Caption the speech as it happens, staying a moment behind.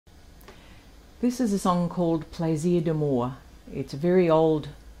This is a song called Plaisir D'amour. It's a very old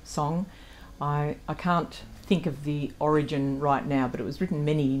song. I can't think of the origin right now, but it was written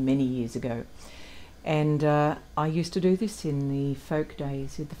many, many years ago. And I used to do this in the folk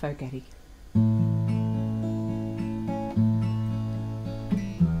days, in the folk attic.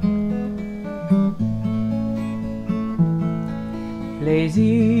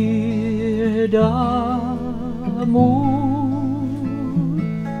 Plaisir d'amour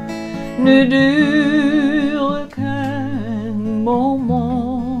ne dure qu'un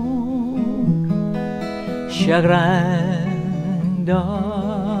moment, chagrin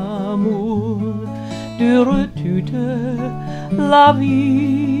d'amour dure toute la vie.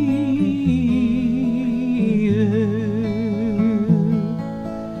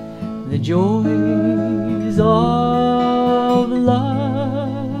 The joys of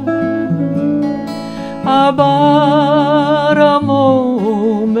love are but a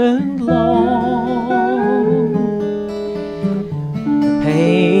moment long. The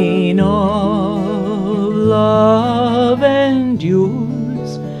pain of love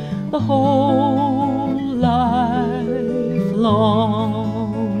endures the whole life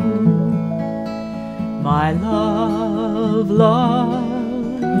long. My love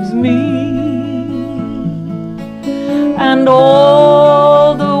loves me, and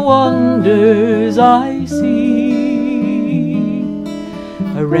all the wonders I see.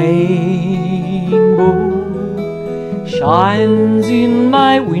 A rainbow shines in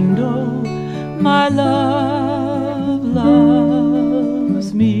my window. My love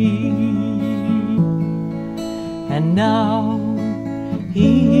loves me. And now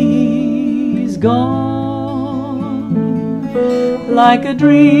he's gone, like a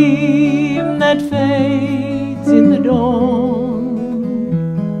dream that fades in the dawn.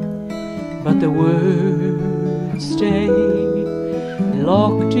 But the words stay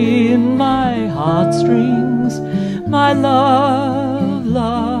locked in my heartstrings. My love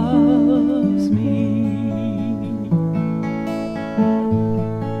loves me.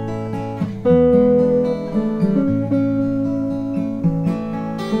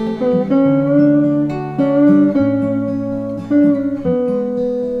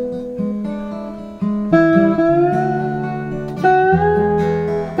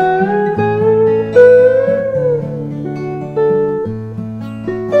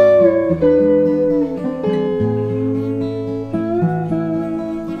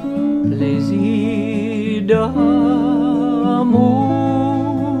 Plaisir d'amour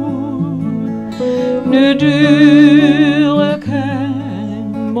ne dure qu'un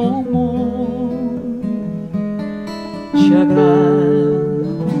moment,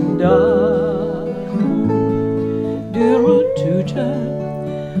 chagrin d'amour dure toute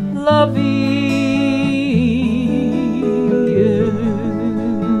la vie.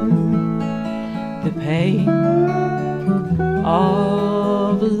 The pain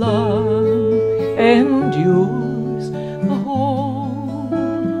of love endure